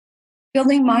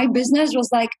building my business was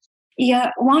like,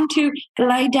 yeah, want to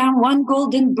lie down one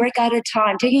golden brick at a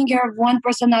time, taking care of one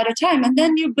person at a time, and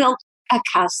then you build a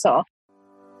castle.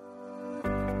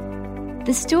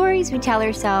 The stories we tell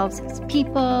ourselves as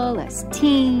people, as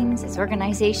teams, as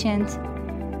organizations,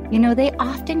 they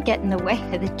often get in the way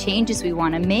of the changes we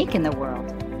want to make in the world.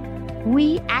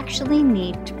 We actually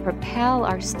need to propel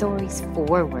our stories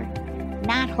forward,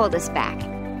 not hold us back.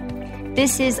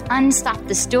 This is Unstop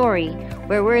the Story,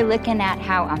 where we're looking at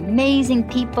how amazing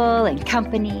people and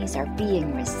companies are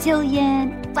being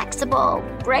resilient, flexible,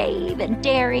 brave, and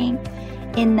daring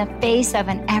in the face of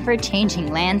an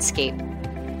ever-changing landscape.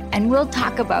 And we'll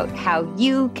talk about how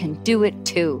you can do it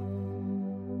too.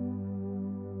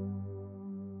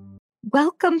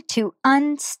 Welcome to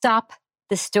Unstop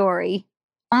the Story.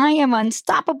 I am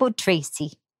Unstoppable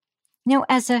Tracy.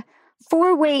 As a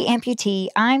four-way amputee,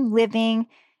 I'm living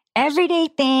everyday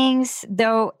things,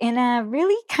 though in a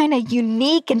really kind of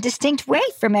unique and distinct way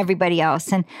from everybody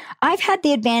else. And I've had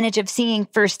the advantage of seeing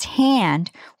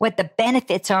firsthand what the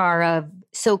benefits are of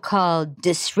so-called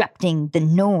disrupting the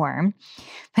norm.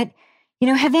 But,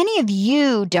 have any of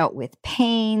you dealt with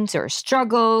pains or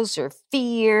struggles or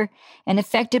fear and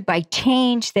affected by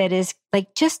change that is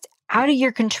like just out of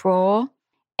your control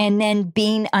and then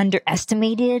being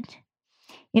underestimated?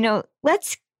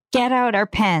 Let's get out our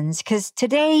pens, because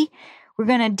today we're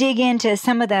going to dig into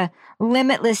some of the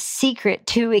limitless secret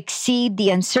to exceed the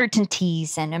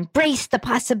uncertainties and embrace the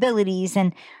possibilities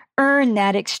and earn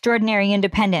that extraordinary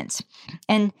independence.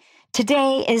 And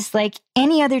today is like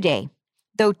any other day,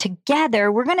 though together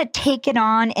we're going to take it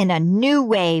on in a new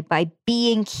way by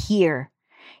being here.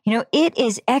 It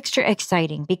is extra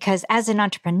exciting because as an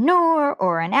entrepreneur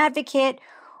or an advocate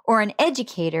or an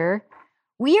educator,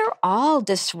 we are all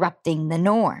disrupting the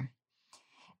norm.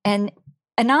 And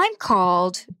I'm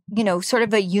called, sort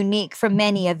of a unique from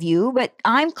many of you, but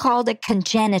I'm called a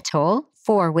congenital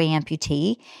four-way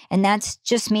amputee. And that's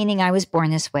just meaning I was born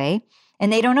this way.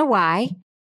 And they don't know why.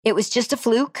 It was just a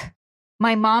fluke.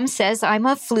 My mom says I'm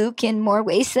a fluke in more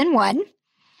ways than one.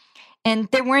 And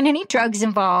there weren't any drugs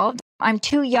involved. I'm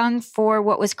too young for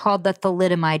what was called the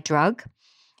thalidomide drug.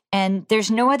 And there's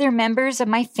no other members of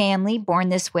my family born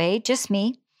this way, just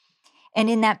me. And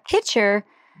in that picture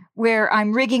where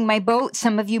I'm rigging my boat,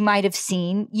 some of you might have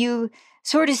seen, you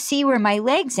sort of see where my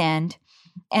legs end.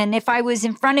 And if I was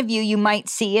in front of you, you might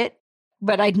see it,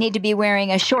 but I'd need to be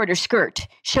wearing a shorter skirt,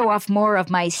 show off more of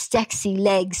my sexy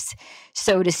legs,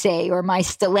 so to say, or my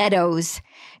stilettos.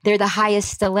 They're the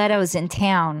highest stilettos in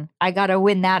town. I got to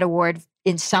win that award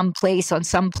in some place on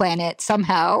some planet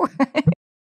somehow.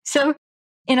 So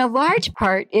in a large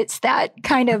part, it's that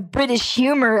kind of British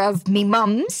humor of me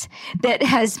mums that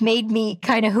has made me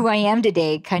kind of who I am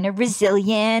today, kind of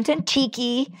resilient and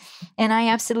cheeky. And I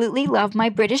absolutely love my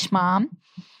British mom.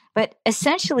 But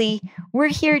essentially, we're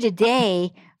here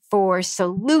today for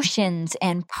solutions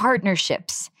and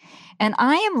partnerships. And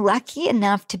I am lucky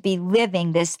enough to be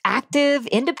living this active,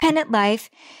 independent life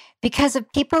because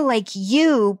of people like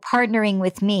you partnering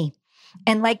with me.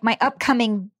 And like my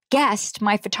upcoming guest,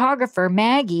 my photographer,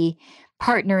 Maggie,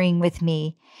 partnering with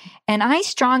me. And I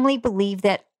strongly believe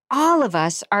that all of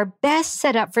us are best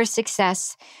set up for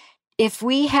success if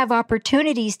we have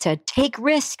opportunities to take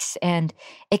risks and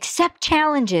accept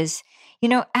challenges.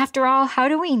 After all, how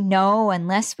do we know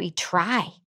unless we try?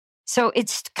 So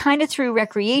it's kind of through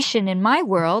recreation in my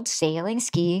world, sailing,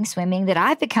 skiing, swimming, that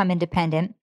I've become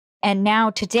independent. And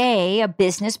now today, a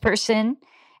business person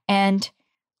and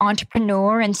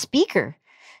entrepreneur and speaker.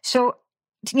 So,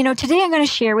 today I'm going to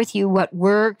share with you what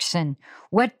works and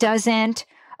what doesn't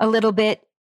a little bit,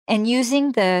 and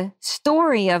using the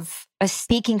story of a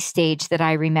speaking stage that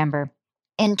I remember.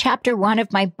 In chapter 1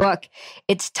 of my book,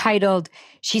 it's titled,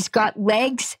 She's Got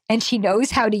Legs and She Knows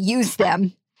How to Use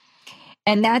Them.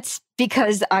 And that's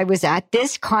because I was at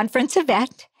this conference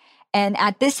event, and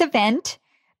at this event,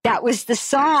 that was the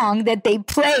song that they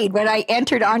played when I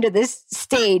entered onto this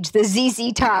stage, the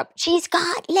ZZ Top. She's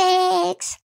got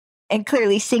legs. And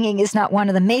clearly singing is not one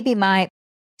of them. Maybe my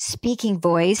speaking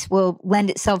voice will lend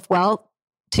itself well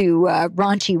to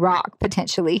raunchy rock,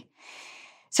 potentially.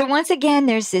 So once again,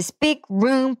 there's this big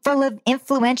room full of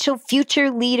influential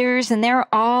future leaders, and they're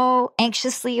all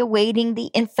anxiously awaiting the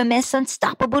infamous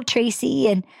Unstoppable Tracy.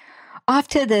 And off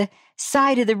to the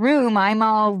side of the room, I'm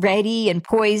all ready and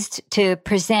poised to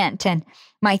present. And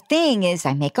my thing is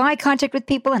I make eye contact with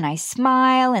people, and I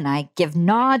smile, and I give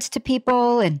nods to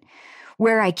people, and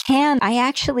where I can, I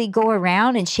actually go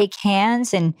around and shake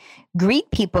hands and greet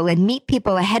people and meet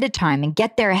people ahead of time and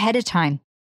get there ahead of time.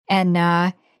 And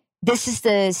this is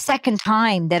the second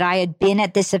time that I had been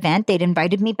at this event. They'd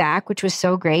invited me back, which was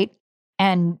so great.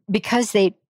 And because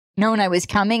they'd known I was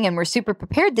coming and were super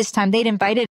prepared this time, they'd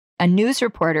invited a news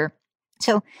reporter.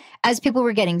 So as people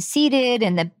were getting seated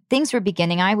and the things were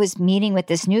beginning, I was meeting with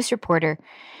this news reporter.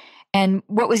 And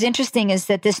what was interesting is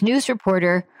that this news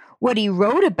reporter, what he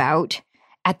wrote about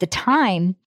at the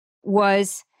time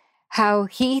was how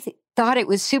he thought it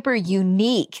was super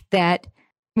unique that,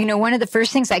 one of the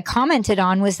first things I commented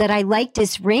on was that I liked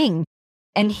his ring.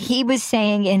 And he was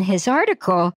saying in his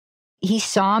article, he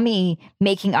saw me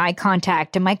making eye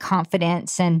contact and my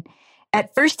confidence. And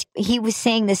at first he was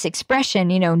saying this expression,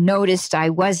 noticed I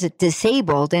was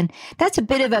disabled. And that's a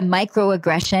bit of a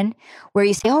microaggression where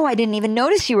you say, oh, I didn't even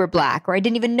notice you were Black, or I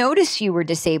didn't even notice you were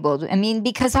disabled. I mean,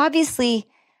 because obviously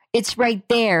it's right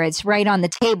there. It's right on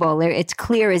the table. It's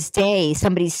clear as day,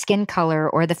 somebody's skin color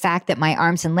or the fact that my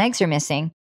arms and legs are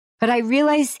missing. But I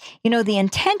realized, the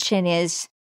intention is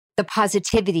the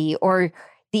positivity or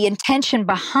the intention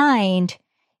behind,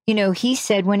 he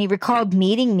said when he recalled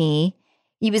meeting me,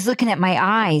 he was looking at my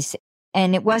eyes.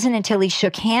 And it wasn't until he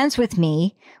shook hands with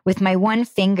me with my one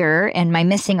finger and my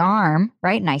missing arm,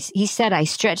 right? And he said, I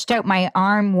stretched out my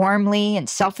arm warmly and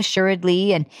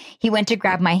self-assuredly. And he went to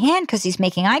grab my hand because he's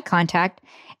making eye contact.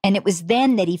 And it was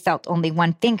then that he felt only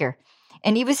one finger.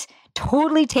 And he was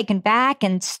totally taken back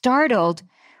and startled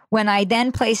when I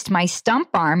then placed my stump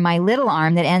arm, my little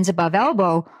arm that ends above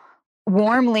elbow,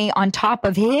 warmly on top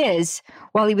of his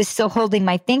while he was still holding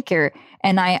my finger.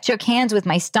 And I shook hands with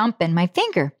my stump and my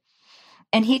finger.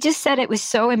 And he just said it was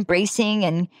so embracing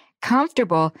and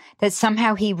comfortable that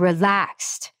somehow he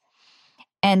relaxed.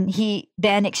 And he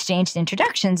then exchanged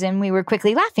introductions and we were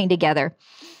quickly laughing together.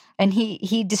 And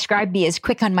he described me as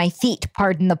quick on my feet,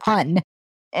 pardon the pun.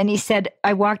 And he said,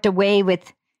 I walked away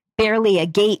with barely a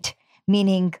gait,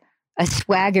 meaning a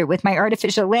swagger with my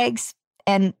artificial legs.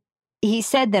 And he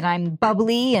said that I'm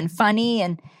bubbly and funny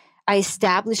and I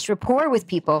established rapport with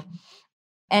people.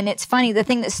 And it's funny, the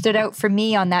thing that stood out for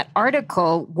me on that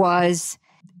article was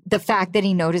the fact that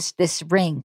he noticed this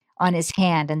ring on his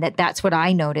hand and that's what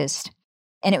I noticed.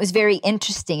 And it was very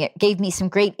interesting. It gave me some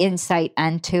great insight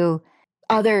into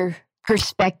other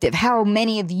perspective, how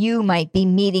many of you might be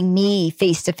meeting me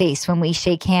face to face when we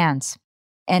shake hands.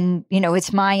 And,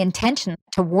 it's my intention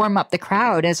to warm up the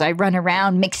crowd as I run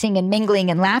around mixing and mingling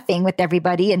and laughing with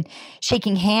everybody and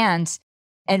shaking hands.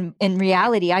 And in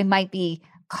reality, I might be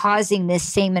causing this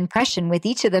same impression with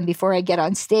each of them before I get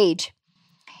on stage.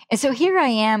 And so here I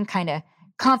am kind of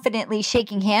confidently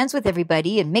shaking hands with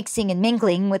everybody and mixing and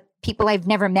mingling with people I've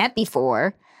never met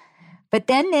before. But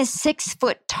then this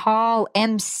 6-foot-tall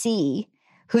MC,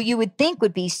 who you would think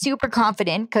would be super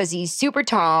confident because he's super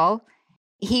tall,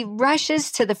 he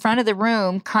rushes to the front of the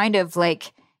room kind of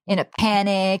like in a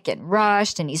panic and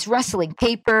rushed, and he's rustling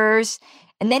papers.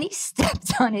 And then he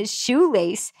steps on his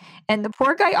shoelace and the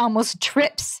poor guy almost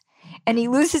trips and he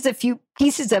loses a few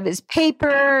pieces of his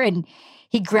paper and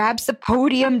he grabs the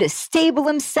podium to stable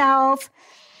himself.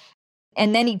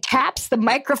 And then he taps the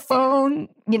microphone,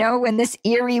 when this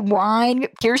eerie whine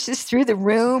pierces through the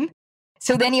room.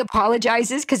 So then he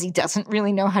apologizes because he doesn't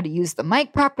really know how to use the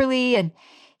mic properly. And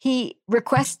he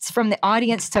requests from the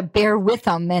audience to bear with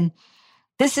him. And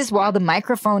this is while the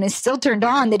microphone is still turned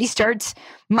on that he starts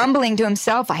mumbling to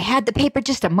himself, I had the paper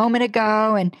just a moment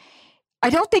ago. And I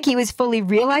don't think he was fully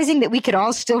realizing that we could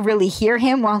all still really hear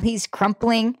him while he's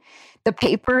crumpling the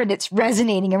paper and it's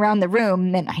resonating around the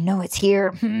room. And I know it's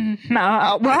here.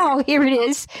 Well, here it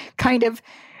is, kind of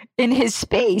in his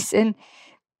space. And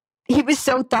he was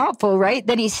so thoughtful, right?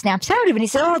 Then he snaps out of it and he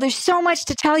said, oh, there's so much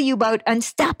to tell you about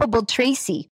Unstoppable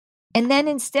Tracy. And then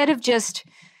instead of just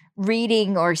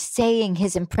reading or saying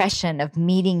his impression of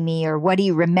meeting me or what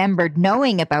he remembered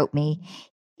knowing about me,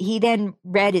 he then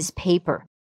read his paper.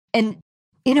 And,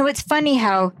 it's funny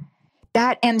how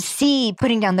that MC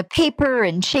putting down the paper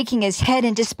and shaking his head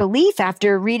in disbelief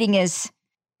after reading his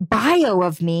bio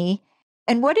of me.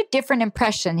 And what a different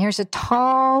impression. Here's a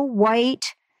tall,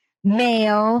 white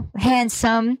male,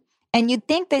 handsome, and you'd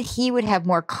think that he would have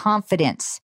more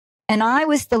confidence. And I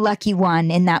was the lucky one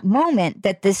in that moment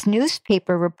that this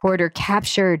newspaper reporter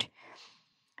captured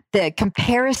the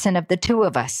comparison of the two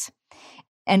of us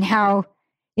and how,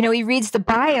 he reads the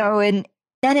bio and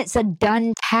then it's a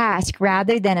done task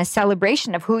rather than a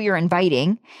celebration of who you're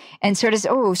inviting and sort of,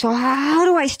 so how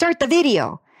do I start the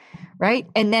video? Right.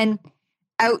 And then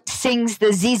out sings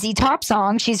the ZZ Top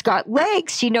song, She's Got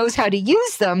Legs, She Knows How to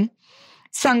Use Them,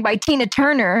 sung by Tina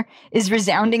Turner, is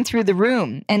resounding through the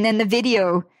room. And then the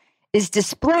video is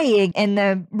displaying and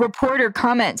the reporter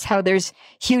comments how there's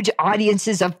huge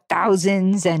audiences of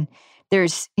thousands and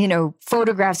there's,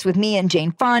 photographs with me and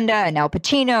Jane Fonda and Al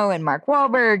Pacino and Mark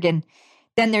Wahlberg. And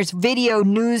Then there's video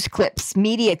news clips,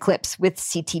 media clips with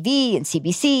CTV and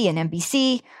CBC and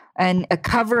NBC, and a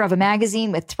cover of a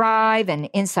magazine with Thrive and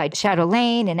Inside Shadow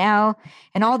Lane and Elle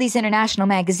and all these international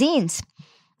magazines.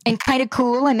 And kind of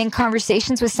cool, I'm in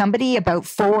conversations with somebody about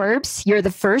Forbes. You're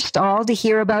the first all to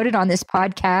hear about it on this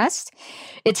podcast.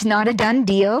 It's not a done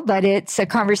deal, but it's a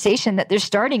conversation that they're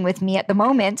starting with me at the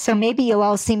moment. So maybe you'll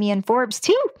all see me in Forbes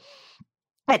too.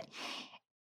 But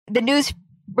the news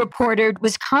reporter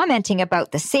was commenting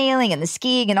about the sailing and the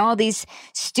skiing and all these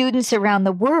students around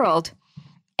the world.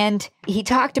 And he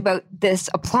talked about this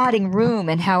applauding room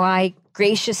and how I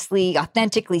graciously,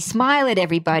 authentically smile at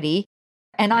everybody.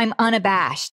 And I'm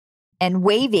unabashed and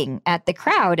waving at the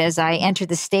crowd as I enter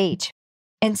the stage.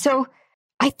 And so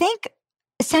I think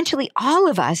essentially all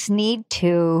of us need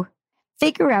to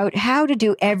figure out how to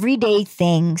do everyday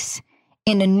things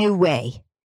in a new way.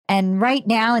 And right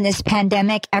now in this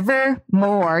pandemic, ever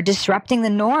more disrupting the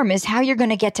norm is how you're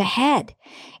going to get ahead.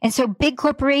 And so big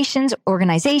corporations,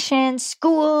 organizations,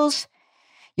 schools,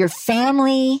 your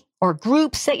family or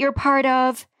groups that you're part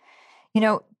of,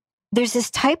 there's this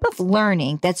type of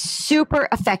learning that's super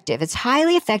effective. It's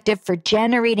highly effective for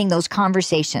generating those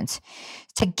conversations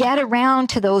to get around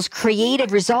to those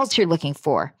creative results you're looking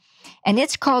for. And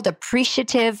it's called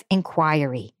appreciative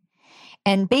inquiry.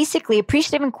 And basically,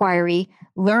 appreciative inquiry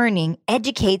learning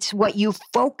educates what you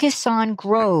focus on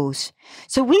grows.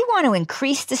 So we want to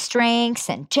increase the strengths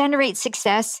and generate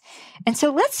success. And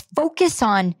so let's focus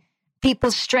on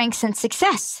people's strengths and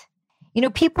success.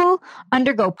 People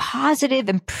undergo positive,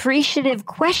 appreciative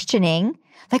questioning,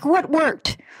 like what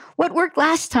worked? What worked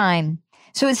last time?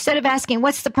 So instead of asking,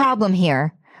 what's the problem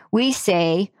here? We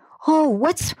say,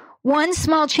 what's one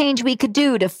small change we could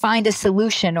do to find a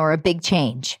solution or a big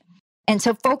change? And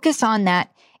so focus on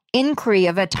that inquiry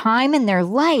of a time in their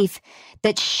life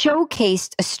that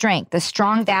showcased a strength, a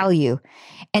strong value.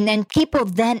 And then people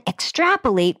then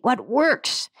extrapolate what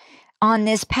works on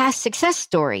this past success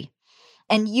story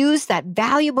and use that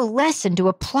valuable lesson to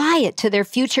apply it to their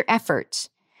future efforts.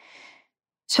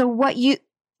 So what you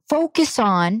focus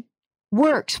on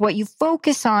works. What you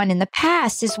focus on in the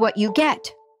past is what you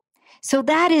get. So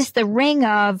that is the ring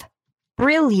of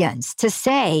brilliance to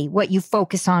say what you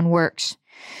focus on works.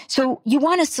 So you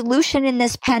want a solution in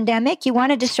this pandemic. You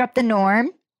want to disrupt the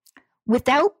norm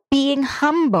without being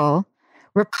humble.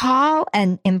 Recall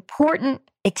an important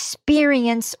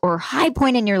experience or high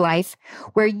point in your life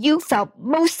where you felt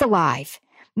most alive,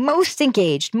 most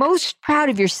engaged, most proud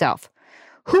of yourself.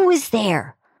 Who was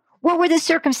there? What were the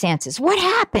circumstances? What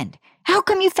happened? How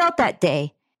come you felt that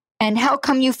day? And how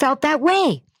come you felt that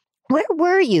way? Where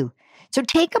were you? So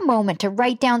take a moment to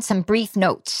write down some brief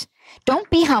notes. Don't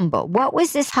be humble. What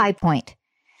was this high point?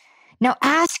 Now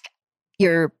ask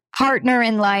your partner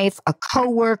in life, a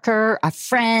coworker, a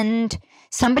friend,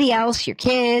 somebody else, your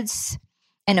kids,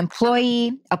 an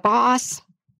employee, a boss,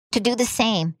 to do the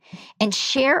same and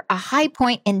share a high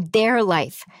point in their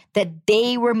life that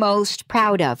they were most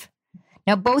proud of.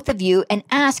 Now, both of you, and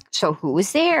ask, so who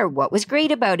was there? What was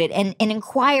great about it? And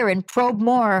inquire and probe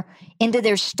more into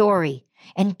their story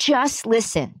and just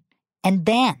listen. And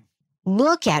then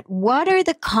look at what are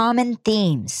the common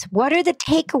themes? What are the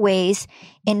takeaways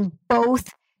in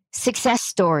both success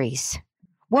stories?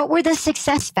 What were the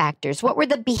success factors? What were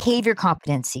the behavior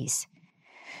competencies?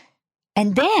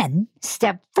 And then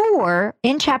step 4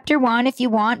 in chapter 1, if you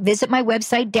want, visit my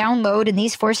website, download, and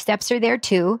these 4 steps are there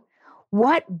too.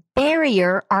 What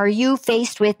barrier are you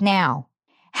faced with now?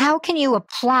 How can you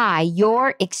apply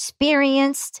your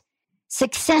experienced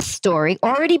success story,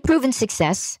 already proven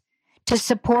success, to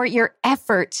support your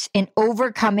efforts in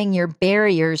overcoming your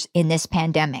barriers in this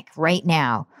pandemic right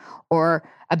now, or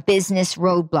a business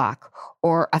roadblock,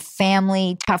 or a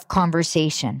family tough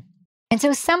conversation? And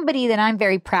so somebody that I'm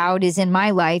very proud is in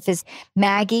my life is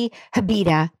Maggie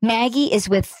Habida. Maggie is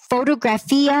with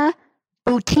Fotografia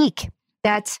Boutique.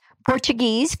 That's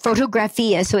Portuguese,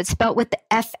 Fotografia. So it's spelled with the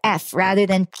FF rather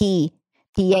than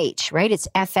PH, right? It's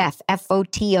FF,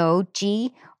 Fotografia,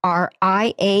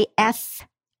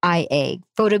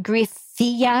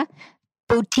 Fotografia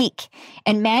Boutique.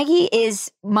 And Maggie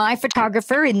is my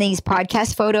photographer in these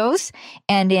podcast photos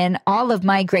and in all of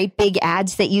my great big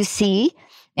ads that you see.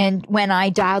 And when I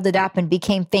dialed it up and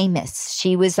became famous,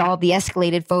 she was all the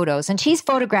escalated photos. And she's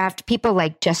photographed people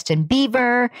like Justin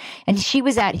Bieber, and she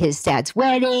was at his dad's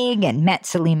wedding and met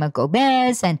Selena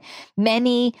Gomez and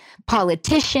many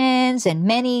politicians and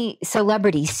many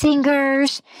celebrity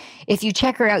singers. If you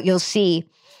check her out, you'll see.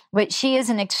 But she is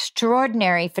an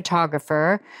extraordinary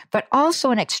photographer, but also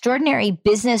an extraordinary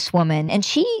businesswoman. And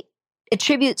she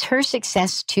attributes her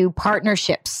success to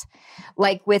partnerships.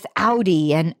 like with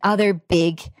Audi and other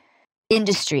big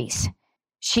industries.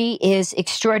 She is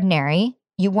extraordinary.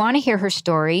 You want to hear her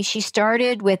story. She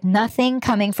started with nothing,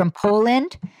 coming from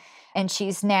Poland, and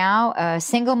she's now a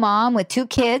single mom with 2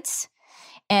 kids,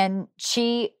 and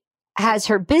she has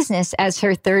her business as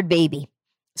her 3rd baby.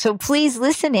 So please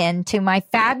listen in to my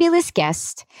fabulous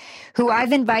guest who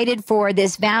I've invited for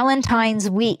this Valentine's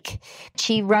week.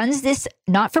 She runs this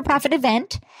not-for-profit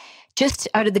event just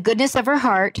out of the goodness of her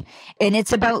heart, and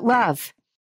it's about love,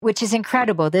 which is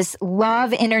incredible. This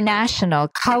Love International,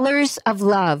 Colors of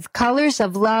Love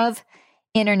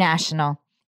International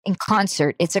in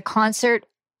concert. It's a concert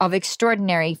of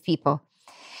extraordinary people.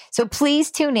 So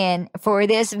please tune in for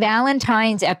this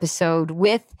Valentine's episode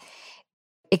with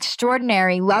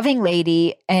extraordinary, loving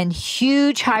lady and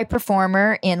huge high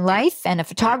performer in life and a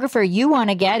photographer you want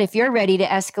to get if you're ready to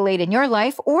escalate in your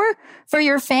life or for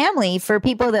your family, for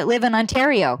people that live in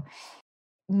Ontario,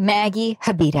 Maggie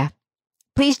Habita.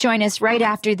 Please join us right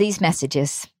after these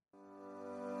messages.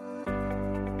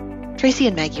 Tracy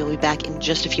and Maggie will be back in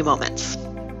just a few moments.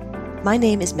 My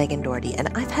name is Megan Doherty, and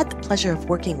I've had the pleasure of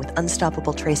working with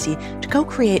Unstoppable Tracy to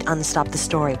co-create Unstop the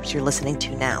Story, which you're listening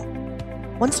to now.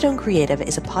 One Stone Creative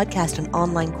is a podcast and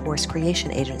online course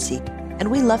creation agency, and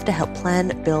we love to help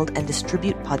plan, build, and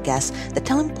distribute podcasts that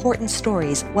tell important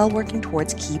stories while working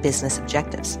towards key business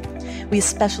objectives. We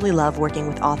especially love working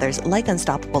with authors like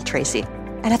Unstoppable Tracy,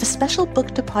 and have a special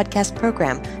book-to-podcast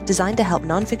program designed to help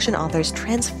nonfiction authors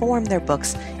transform their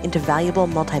books into valuable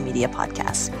multimedia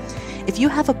podcasts. If you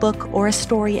have a book or a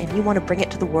story and you want to bring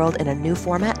it to the world in a new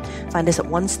format, find us at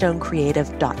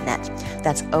onestonecreative.net.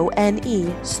 That's O-N-E,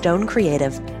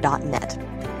 stonecreative.net.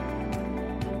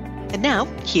 And now,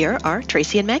 here are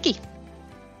Tracy and Maggie.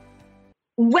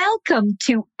 Welcome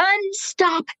to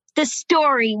Unstop the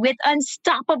Story with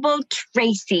Unstoppable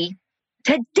Tracy.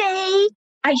 Today,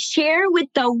 I share with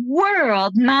the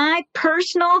world my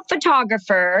personal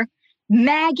photographer,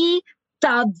 Maggie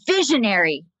the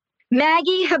Visionary.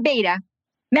 Maggie Habita.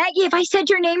 Maggie, if I said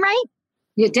your name right?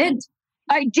 You did.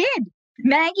 I did.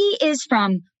 Maggie is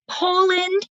from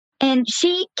Poland, and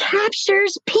she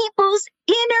captures people's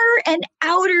inner and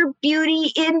outer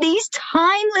beauty in these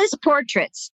timeless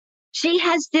portraits. She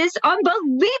has this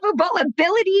unbelievable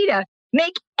ability to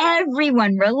make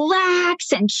everyone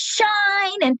relax and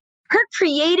shine, and her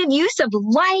creative use of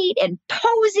light and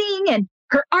posing and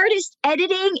her artist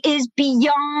editing is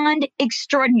beyond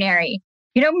extraordinary.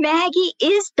 You know, Maggie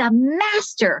is the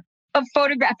master of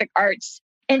photographic arts,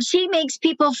 and she makes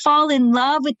people fall in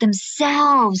love with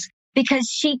themselves because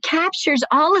she captures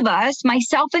all of us,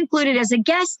 myself included as a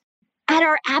guest, at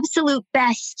our absolute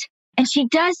best. And she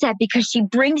does that because she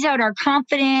brings out our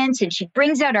confidence, and she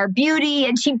brings out our beauty,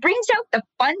 and she brings out the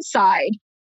fun side.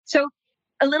 So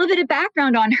a little bit of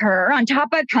background on her. On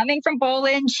top of coming from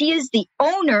Poland, she is the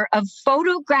owner of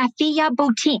Fotografia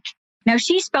Boutique. Now,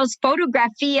 she spells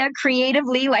Fotografia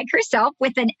creatively like herself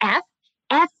with an F,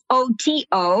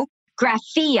 F-O-T-O,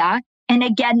 Graphia, and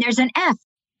again, there's an F,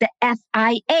 the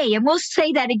F-I-A. And we'll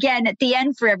say that again at the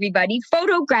end for everybody,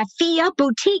 Fotografia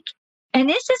Boutique. And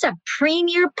this is a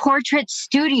premier portrait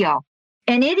studio,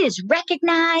 and it is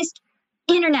recognized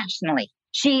internationally.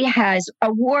 She has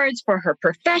awards for her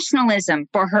professionalism,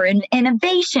 for her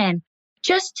innovation,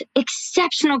 just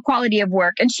exceptional quality of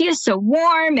work. And she is so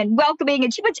warm and welcoming,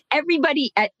 and she puts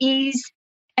everybody at ease.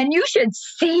 And you should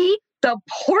see the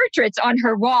portraits on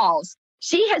her walls.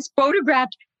 She has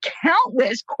photographed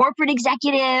countless corporate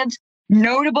executives,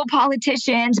 notable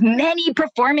politicians, many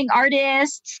performing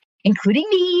artists, including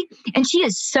me. And she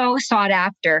is so sought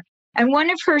after. And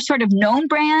one of her sort of known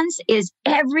brands is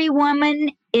Every Woman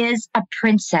is a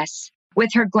Princess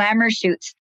with her glamour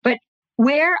shoots. But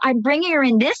where I'm bringing her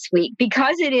in this week,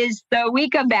 because it is the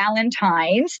week of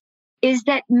Valentine's, is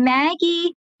that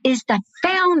Maggie is the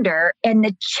founder and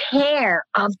the chair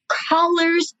of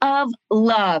Colors of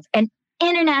Love, an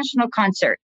international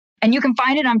concert. And you can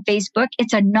find it on Facebook.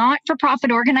 It's a not-for-profit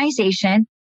organization.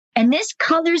 And this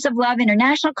Colors of Love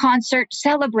International Concert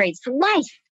celebrates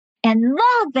life and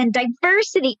love and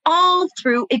diversity all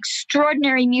through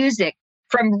extraordinary music,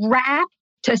 from rap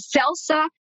to salsa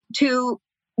to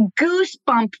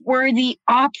goosebump-worthy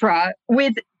opera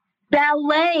with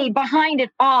ballet behind it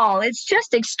all. It's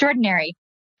just extraordinary.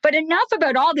 But enough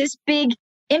about all this big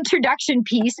introduction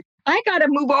piece. I got to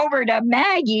move over to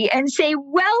Maggie and say,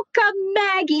 welcome,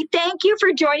 Maggie. Thank you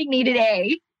for joining me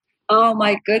today. Oh,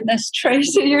 my goodness,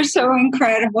 Tracy, you're so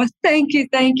incredible. Thank you.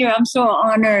 Thank you. I'm so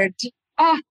honored.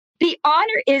 The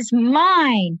honor is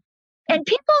mine. And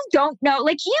people don't know,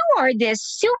 like, you are this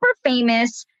super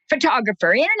famous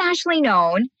photographer, internationally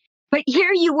known, but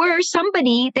here you were,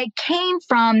 somebody that came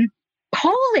from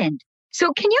Poland.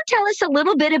 So can you tell us a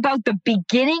little bit about the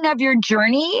beginning of your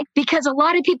journey? Because a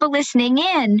lot of people listening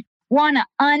in want to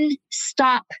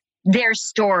unstop their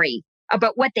story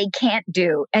about what they can't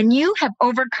do. And you have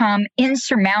overcome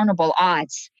insurmountable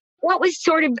odds. What was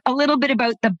sort of a little bit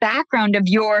about the background of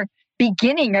your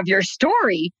beginning of your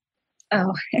story?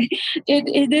 Oh,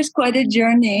 it is quite a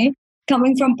journey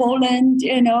coming from Poland,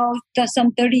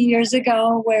 some 30 years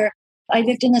ago, where I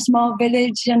lived in a small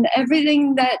village, and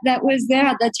everything that was there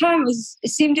at the time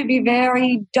seemed to be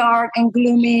very dark and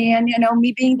gloomy. And,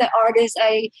 me being the artist,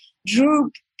 I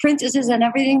drew princesses and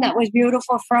everything that was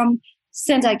beautiful from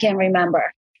since I can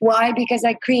remember. Why? Because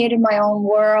I created my own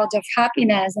world of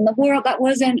happiness, and the world that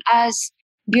wasn't as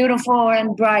beautiful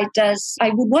and bright as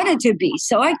I would want it to be.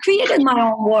 So I created my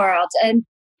own world. And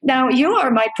now you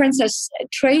are my Princess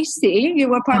Tracy. You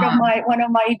were part of one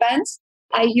of my events.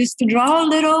 I used to draw a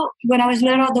little when I was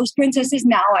little, those princesses.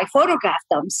 Now I photograph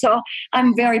them. So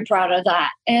I'm very proud of that.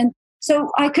 And so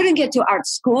I couldn't get to art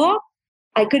school.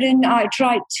 I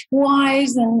tried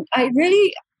twice, and I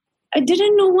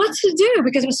didn't know what to do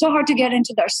because it was so hard to get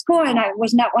into their school. And I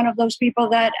was not one of those people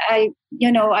that I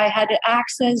had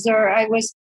access, or I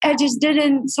just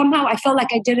didn't, somehow I felt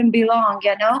like I didn't belong,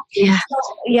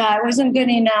 Yeah. I wasn't good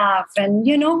enough. And,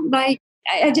 I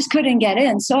just couldn't get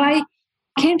in. So I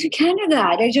came to Canada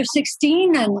at age of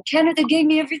 16, and Canada gave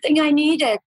me everything I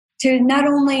needed to not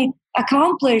only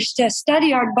accomplish to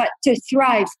study art, but to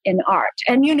thrive in art.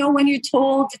 And, when you're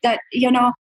told that,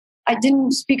 I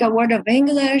didn't speak a word of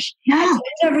English, I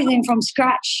did everything from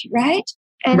scratch, right?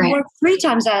 And worked 3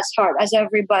 times as hard as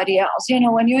everybody else.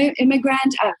 When you're an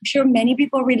immigrant, I'm sure many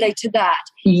people relate to that.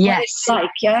 Yes. What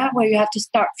it's like, where you have to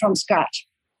start from scratch.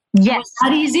 Yes. It's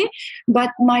not easy, but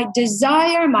my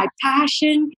desire, my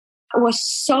passion was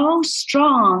so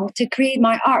strong to create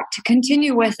my art, to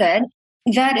continue with it,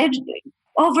 that it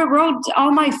overrode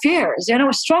all my fears. It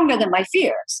was stronger than my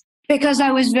fears because I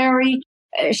was very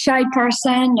shy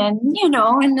person, and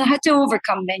I had to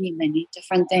overcome many, many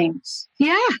different things.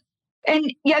 Yeah.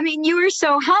 And you were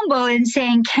so humble in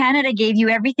saying Canada gave you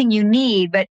everything you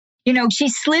need, but she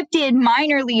slipped in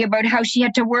minorly about how she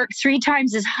had to work 3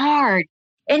 times as hard.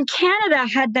 And Canada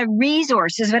had the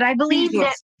resources, but I believe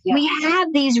that we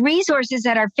have these resources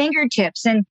at our fingertips,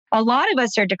 and a lot of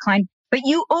us are declined, but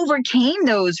you overcame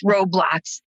those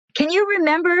roadblocks. Can you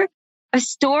remember a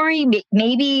story?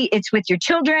 Maybe it's with your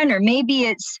children, or maybe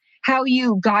it's how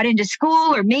you got into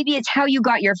school, or maybe it's how you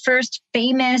got your first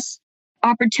famous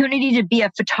opportunity to be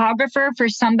a photographer for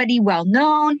somebody well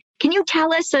known. Can you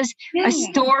tell us a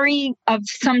story of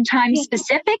some time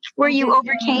specific where you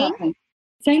overcame?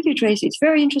 Thank you, Tracy. It's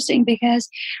very interesting because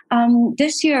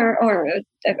this year, or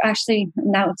actually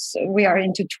now we are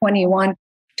into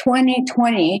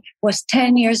 2020 was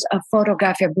 10 years of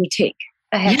Photography Boutique.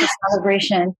 I had a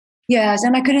celebration. Yes,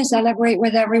 and I couldn't celebrate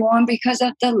with everyone because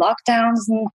of the lockdowns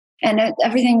and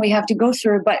everything we have to go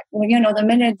through. But, the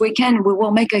minute we can, we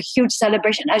will make a huge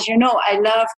celebration. As you know, I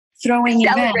love throwing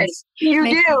events. You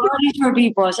do. Parties for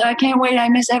people. So I can't wait. I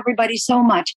miss everybody so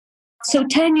much. So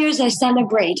 10 years I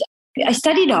celebrate. I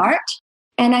studied art,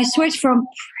 and I switched from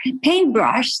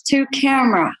paintbrush to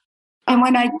camera. And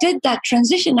when I did that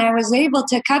transition, I was able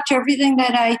to capture everything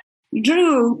that I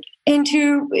drew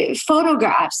into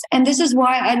photographs. And this is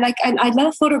why I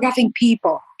love photographing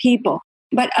people.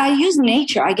 But I use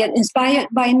nature. I get inspired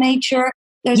by nature.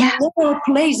 There's a little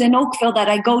place in Oakville that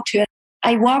I go to.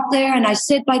 I walk there and I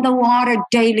sit by the water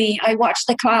daily. I watch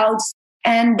the clouds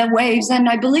and the waves. And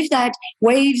I believe that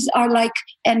waves are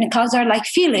and the clouds are like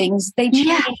feelings. They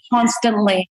change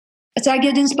constantly. So I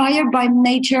get inspired by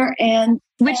nature,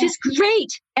 which is great.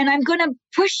 And I'm going to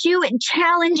push you and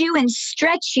challenge you and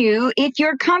stretch you, if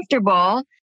you're comfortable,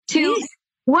 to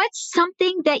what's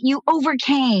something that you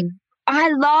overcame. I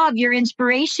love your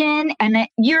inspiration, and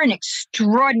you're an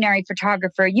extraordinary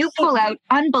photographer. You pull out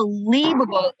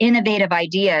unbelievable, innovative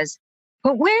ideas.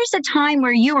 But where's a time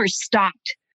where you were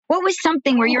stopped? What was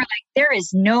something where you're like, there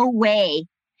is no way,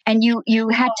 and you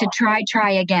had to try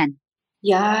again?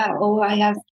 Yeah.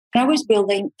 I was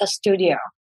building the studio.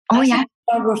 Oh, yeah.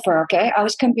 Photographer, okay? I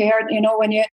was compared,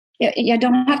 when you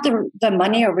don't have the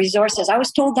money or resources. I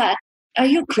was told that, are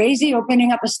you crazy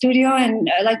opening up a studio and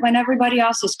when everybody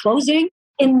else is closing?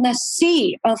 In the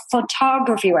sea of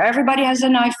photography where everybody has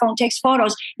an iPhone, takes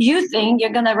photos, you think you're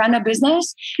going to run a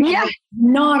business? Yeah. I'm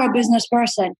not a business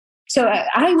person. So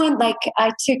I went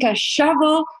I took a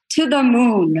shovel to the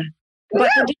moon. But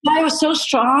the desire was so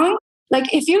strong.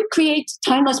 If you create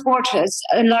timeless portraits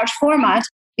in large format,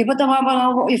 you put them up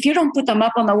if you don't put them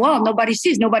up on the wall, nobody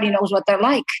sees, nobody knows what they're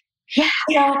like.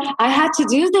 Yeah. I had to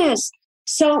do this.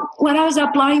 So when I was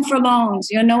applying for loans,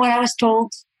 you know what I was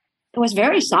told? It was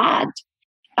very sad.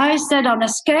 I said on a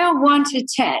scale of 1 to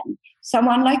 10,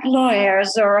 someone like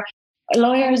lawyers or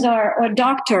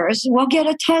doctors will get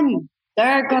a 10.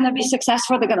 They're going to be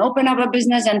successful. They're going to open up a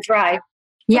business and thrive.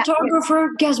 Yeah.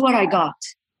 Photographer, guess what I got?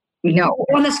 No.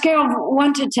 On a scale of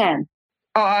 1 to 10.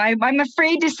 Oh, I'm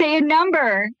afraid to say a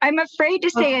number. I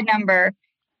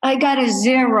got a 0.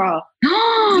 0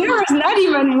 is not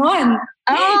even 1.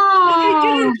 I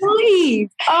didn't believe.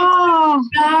 Oh,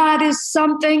 That is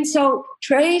something. So,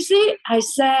 Tracy, I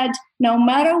said, no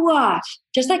matter what,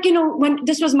 just like, when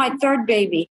this was my third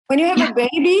baby, when you have a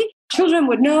baby, children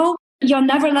would know you'll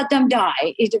never let them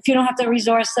die if you don't have the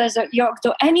resources or you'll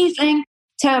do anything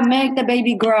to make the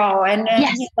baby grow. And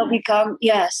then he'll become,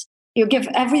 you give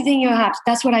everything you have.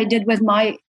 That's what I did with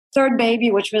my third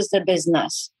baby, which was the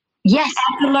business. yes. I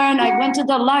had to learn. I went to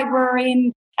the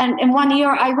library and in 1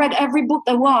 year, I read every book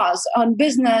there was on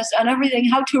business and everything,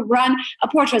 how to run a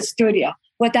portrait studio.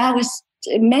 But that was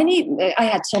I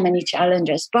had so many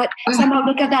challenges. But somehow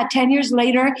look at that 10 years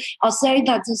later, I'll say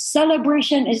that the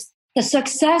celebration is the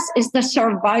success is the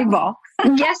survival.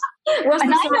 Yes.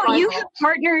 And I know you have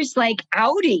partners like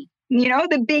Audi,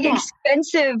 the big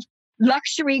expensive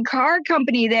luxury car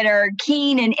company that are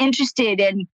keen and interested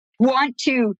and want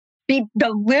to be the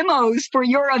limos for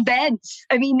your events.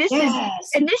 I mean, this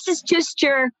is just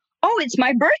it's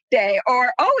my birthday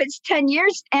or, it's 10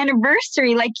 years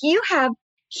anniversary. Like you have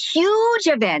huge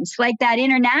events like that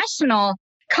international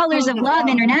Colors of Love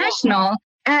International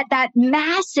at that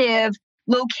massive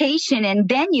location and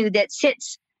venue that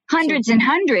sits hundreds and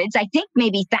hundreds, I think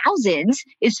maybe thousands,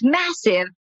 is massive.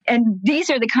 And these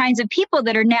are the kinds of people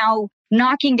that are now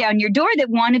knocking down your door that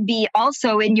want to be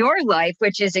also in your life,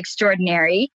 which is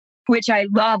extraordinary, which I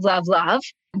love, love, love.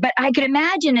 But I could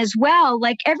imagine as well,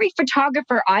 like every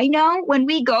photographer I know, when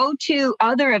we go to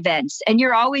other events, and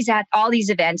you're always at all these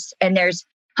events, and there's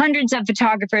hundreds of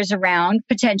photographers around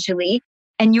potentially,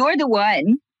 and you're the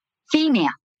one female.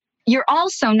 You're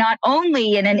also not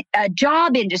only in a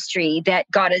job industry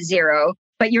that got a 0,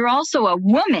 but you're also a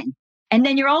woman. And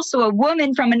then you're also a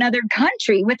woman from another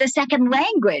country with a second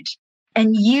language.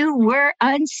 And you were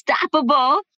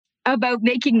unstoppable about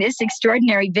making this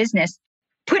extraordinary business.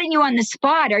 Putting you on the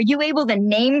spot, are you able to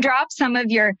name drop some of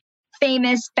your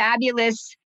famous,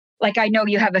 fabulous, like I know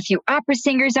you have a few opera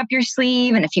singers up your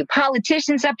sleeve and a few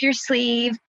politicians up your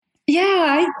sleeve?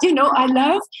 Yeah, I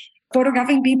love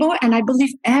photographing people, and I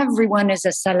believe everyone is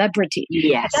a celebrity.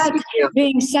 Yes. That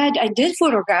being said, I did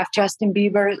photograph Justin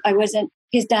Bieber. I was at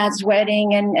his dad's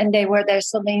wedding, and they were there.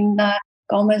 Selena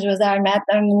Gomez was there. I met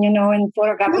them, and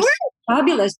photographed. It was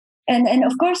fabulous. And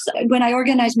of course, when I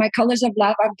organize my Colors of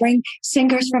Love, I bring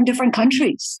singers from different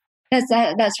countries.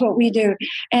 That's what we do.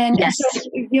 And so,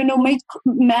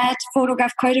 Matt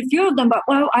photographed quite a few of them. But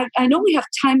I know we have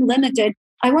time limited.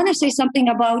 I want to say something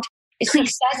about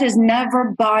success is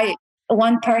never by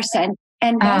one person.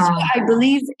 And that's why I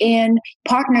believe in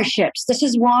partnerships. This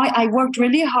is why I worked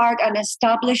really hard on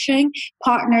establishing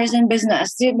partners in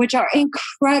business, which are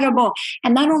incredible.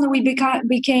 And not only we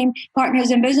became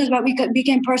partners in business, but we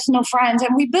became personal friends.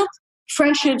 And we built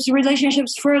friendships,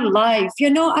 relationships for life.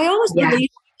 I always believe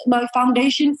my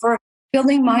foundation for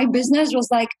building my business was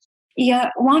like,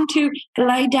 want to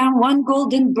lay down one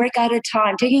golden brick at a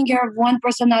time, taking care of one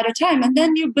person at a time. And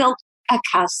then you build a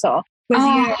castle with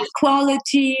your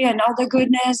quality and all the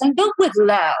goodness and built with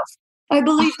love. I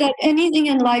believe that anything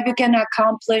in life you can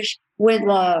accomplish with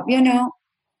love,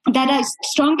 that I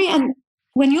strongly, and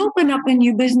when you open up a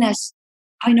new business,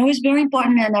 I know it's very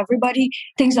important and everybody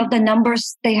thinks of the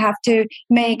numbers they have to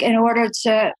make in order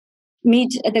to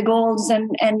meet the goals and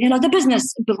the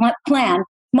business plan.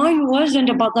 Mine wasn't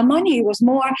about the money. It was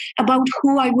more about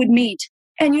who I would meet.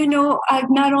 And, I've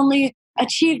not only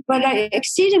achieved, but I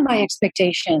exceeded my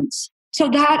expectations. So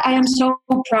that I am so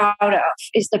proud of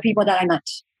is the people that I met.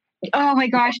 Oh my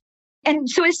gosh. And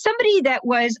so as somebody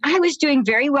I was doing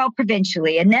very well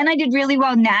provincially, and then I did really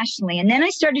well nationally, and then I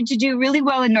started to do really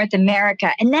well in North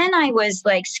America, and then I was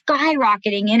like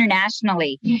skyrocketing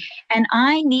internationally, and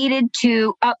I needed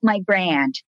to up my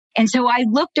brand. And so I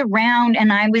looked around and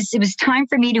it was time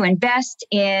for me to invest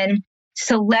in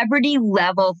celebrity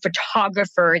level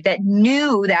photographer that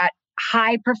knew that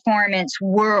high performance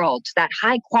world, that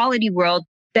high quality world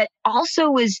that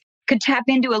also could tap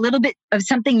into a little bit of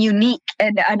something unique.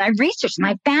 And I researched and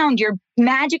I found your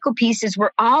magical pieces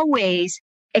were always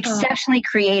exceptionally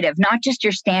creative, not just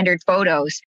your standard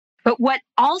photos. But what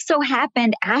also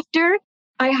happened after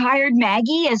I hired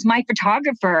Maggie as my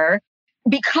photographer,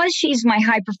 because she's my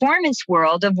high performance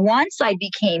world of once I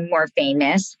became more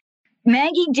famous,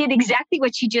 Maggie did exactly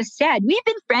what she just said. We've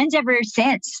been friends ever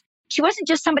since. She wasn't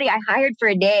just somebody I hired for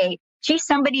a day. She's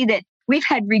somebody that we've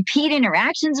had repeat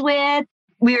interactions with.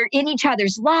 We're in each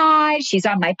other's lives. She's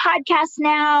on my podcast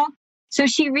now. So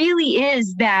she really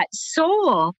is that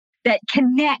soul that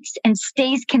connects and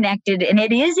stays connected. And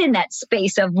it is in that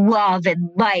space of love and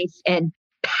life and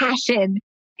passion.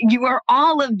 You are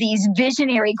all of these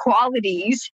visionary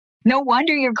qualities. No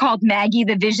wonder you're called Maggie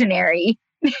the Visionary.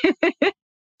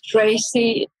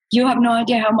 Tracy, you have no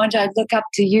idea how much I look up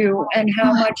to you and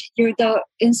how much you're the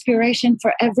inspiration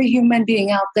for every human being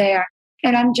out there.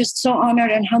 And I'm just so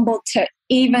honored and humbled to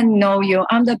even know you.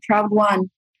 I'm the proud one.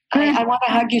 I want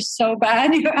to hug you so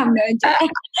bad. I'm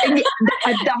the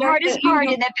hardest part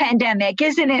in the pandemic,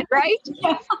 isn't it, right?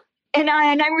 Yeah. And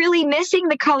I'm really missing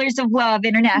the Colors of Love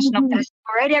International Festival,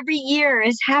 right? Every year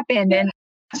has happened. And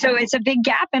so it's a big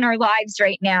gap in our lives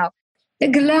right now. The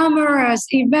glamorous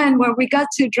event where we got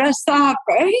to dress up,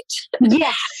 right?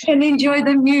 Yes. And enjoy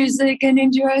the music and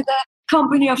enjoy the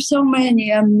company of so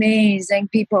many amazing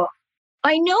people.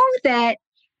 I know that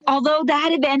although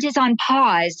that event is on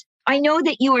pause, I know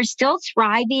that you are still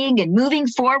thriving and moving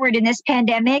forward in this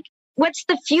pandemic. What's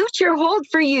the future hold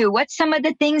for you? What's some of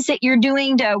the things that you're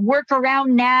doing to work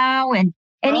around now, and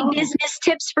any business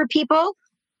tips for people?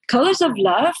 Colors of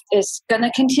Love is going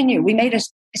to continue. We made a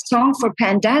song for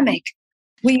pandemic.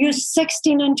 We used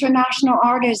 16 international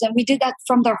artists and we did that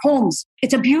from their homes.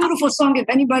 It's a beautiful song. If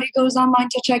anybody goes online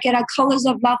to check it out, Colors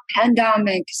of Love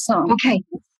Pandemic song. Okay.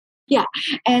 Yeah.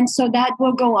 And so that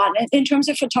will go on. And in terms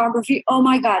of photography, oh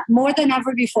my God, more than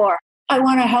ever before, I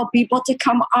want to help people to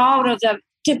come out of the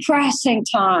depressing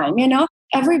time.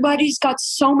 Everybody's got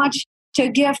so much to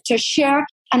give, to share.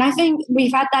 And I think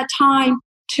we've had that time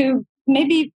to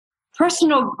maybe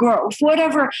personal growth,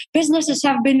 whatever businesses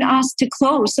have been asked to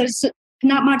close. So it's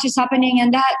not much is happening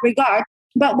in that regard.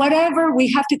 But whatever, we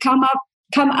have to come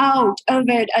out of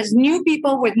it as new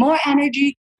people with more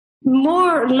energy,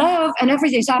 more love and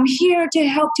everything. So I'm here to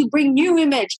help to bring new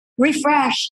image,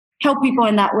 refresh, help people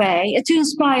in that way, to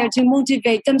inspire, to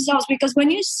motivate themselves. Because when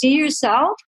you see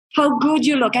yourself, how good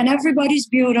you look and everybody's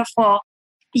beautiful,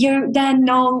 you then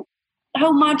know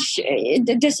how much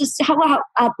this is, how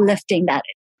uplifting that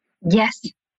is. Yes.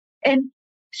 And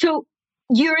so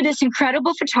you're this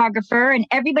incredible photographer and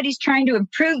everybody's trying to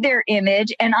improve their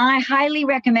image. And I highly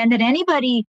recommend that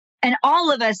anybody and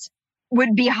all of us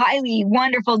would be highly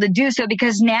wonderful to do so,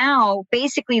 because now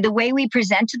basically the way we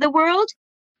present to the world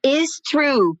is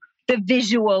through the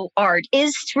visual art,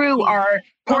 is through our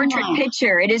portrait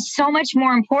picture. It is so much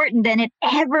more important than it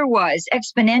ever was,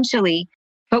 exponentially.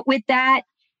 But with that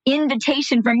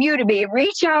invitation from you to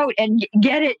reach out and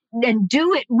get it and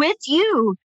do it with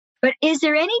you. But is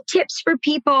there any tips for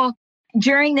people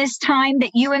during this time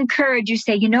that you encourage? You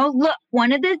say, look,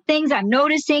 one of the things I'm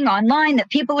noticing online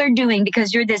that people are doing,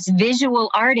 because you're this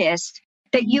visual artist,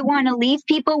 that you want to leave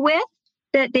people with,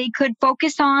 that they could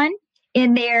focus on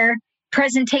in their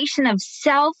presentation of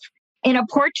self in a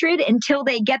portrait until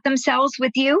they get themselves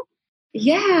with you?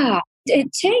 Yeah,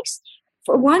 it takes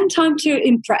for one time to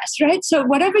impress, right? So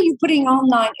whatever you're putting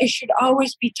online, it should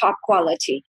always be top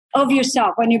quality of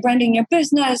yourself. When you're branding your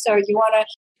business or you want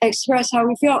to express how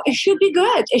you feel, it should be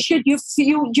good. It should,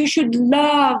 you should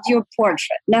love your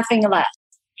portrait, nothing less.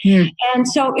 And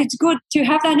so it's good to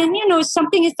have that. And,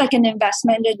 something is like an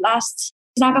investment. It's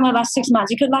not going to last 6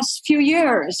 months. It could last a few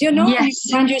years, Yes.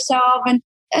 You brand yourself. And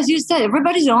as you said,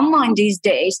 everybody's online these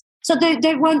days. So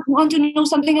they want to know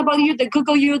something about you. They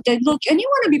Google you, they look, and you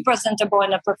want to be presentable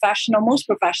in a most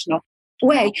professional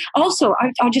way. Also,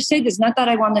 I'll just say this, not that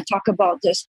I want to talk about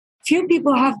this. Few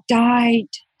people have died.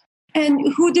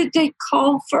 And who did they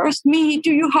call first? Me?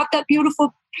 Do you have that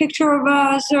beautiful picture of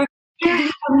us? Or do you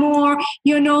have more,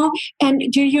 And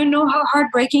do you know how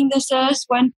heartbreaking this is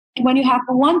when you have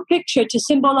one picture to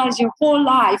symbolize your whole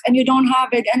life and you don't have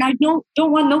it? And I don't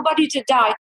want nobody to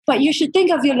die, but you should think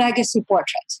of your legacy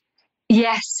portraits.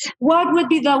 Yes. What would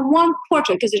be the one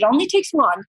portrait, because it only takes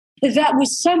one, that would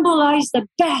symbolize the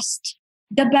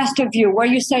best of you, where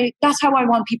you say, that's how I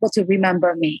want people to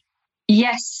remember me?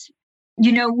 Yes.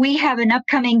 We have an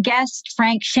upcoming guest,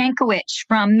 Frank Shankowich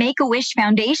from Make-A-Wish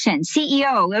Foundation,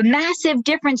 CEO, a massive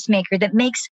difference maker that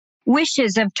makes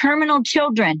wishes of terminal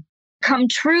children come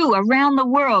true around the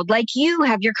world. Like you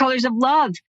have your Colors of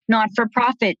Love,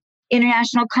 not-for-profit,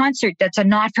 international concert that's a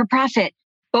not-for-profit.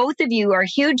 Both of you are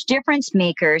huge difference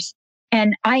makers.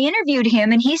 And I interviewed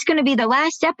him, and he's going to be the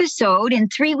last episode in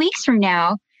 3 weeks from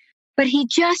now. But he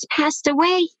just passed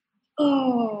away.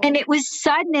 Oh. And it was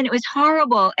sudden and it was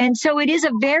horrible. And so it is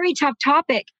a very tough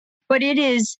topic, but it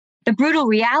is the brutal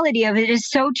reality of it is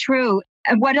so true.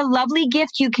 what a lovely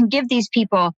gift you can give these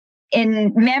people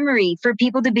in memory for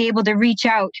people to be able to reach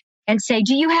out and say,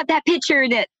 do you have that picture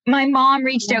that my mom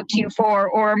reached out to you for,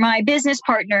 or my business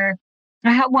partner?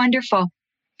 How wonderful.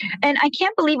 And I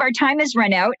can't believe our time has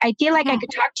run out. I feel like I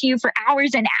could talk to you for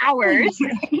hours and hours,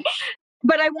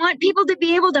 but I want people to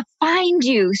be able to find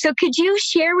you. So could you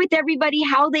share with everybody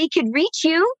how they could reach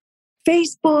you?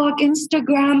 Facebook,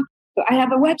 Instagram. I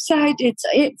have a website. It's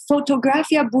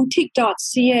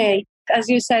fotografiaboutique.ca. As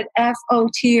you said,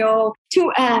 FOTO,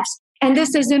 2 Fs. And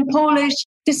this is in Polish.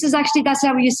 This is actually, that's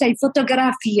how you say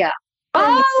fotografia.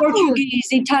 Portuguese,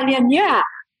 Italian, yeah.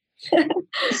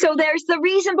 So there's the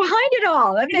reason behind it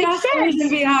all. It makes sense. The reason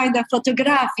behind the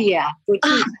fotografia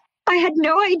boutique. I had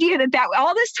no idea that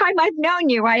all this time I've known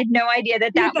you, I had no idea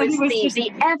that was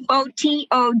the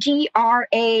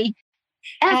FOTOGRAFIA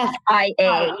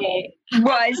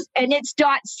was, and it's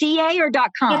 .ca or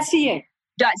 .com? .ca.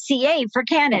 .ca for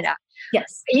Canada.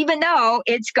 Yes. Even though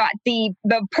it's got the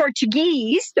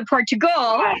Portuguese, the Portugal.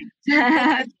 Right.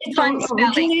 Fun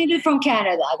originated from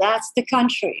Canada. That's the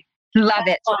country. Love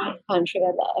it. Fun country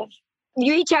I love.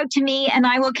 You reach out to me and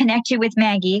I will connect you with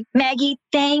Maggie. Maggie,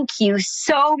 thank you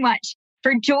so much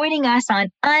for joining us on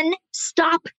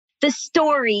Unstop the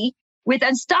Story with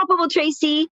Unstoppable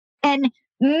Tracy and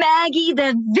Maggie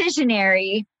the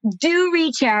Visionary. Do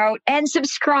reach out and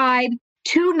subscribe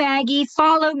to Maggie,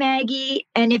 follow Maggie.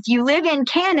 And if you live in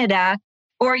Canada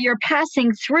or you're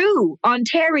passing through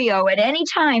Ontario at any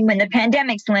time when the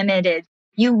pandemic's limited,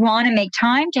 you want to make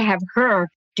time to have her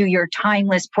do your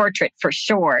timeless portrait for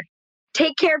sure.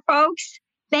 Take care, folks.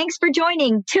 Thanks for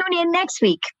joining. Tune in next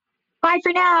week. Bye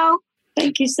for now.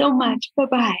 Thank you so much.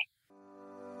 Bye-bye.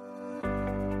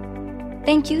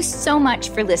 Thank you so much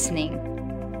for listening.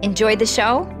 Enjoyed the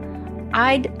show?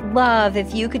 I'd love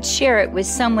if you could share it with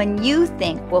someone you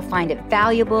think will find it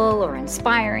valuable or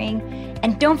inspiring.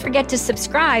 And don't forget to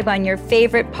subscribe on your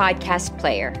favorite podcast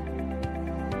player.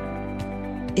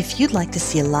 If you'd like to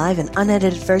see a live and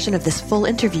unedited version of this full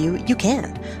interview, you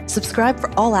can. Subscribe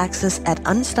for all access at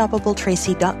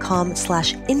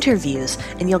unstoppabletracy.com/interviews,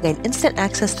 and you'll gain instant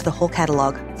access to the whole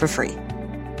catalog for free.